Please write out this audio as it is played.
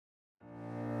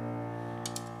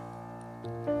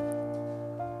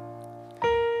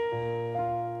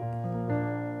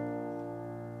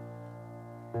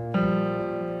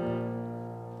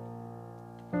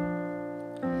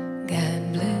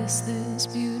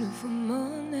this beautiful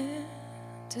morning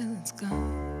till it's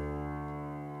gone.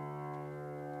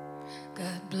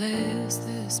 God bless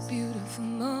this beautiful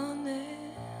morning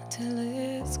till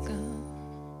it's gone.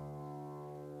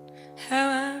 How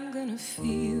I'm gonna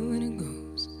feel when it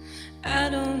goes, I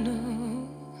don't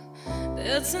know.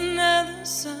 That's another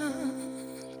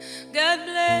song. God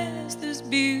bless this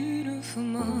beautiful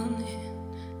morning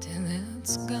till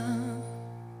it's gone.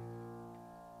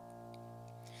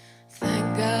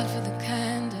 Thank God for the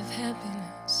kind of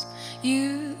happiness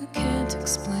you can't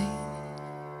explain.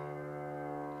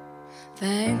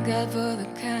 Thank God for the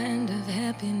kind of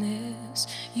happiness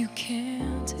you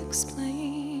can't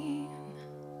explain.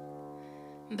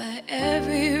 By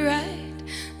every right,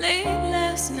 late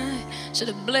last night should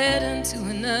have bled into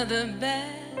another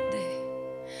bad day.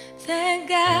 Thank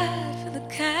God for the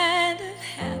kind of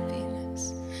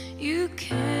happiness you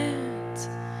can't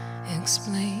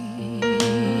explain.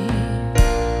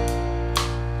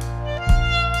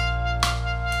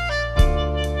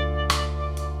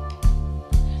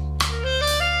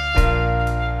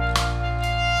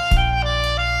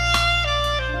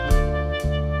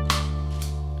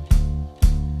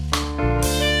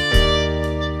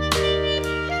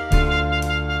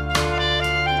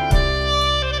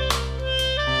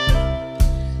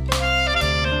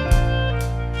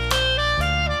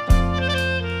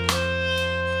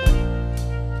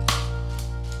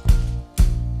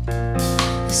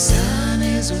 The sun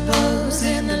is a rose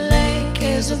and the lake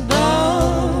is a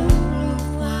bowl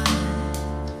of wine.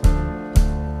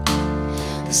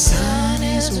 The sun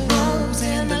is a rose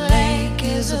and the lake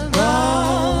is a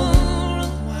bowl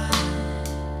of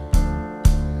wine.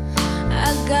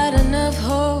 I got enough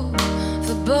hope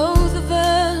for both of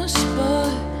us,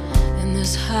 boy, in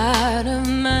this heart of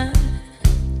mine.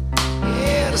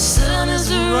 Yeah, the sun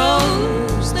is a rose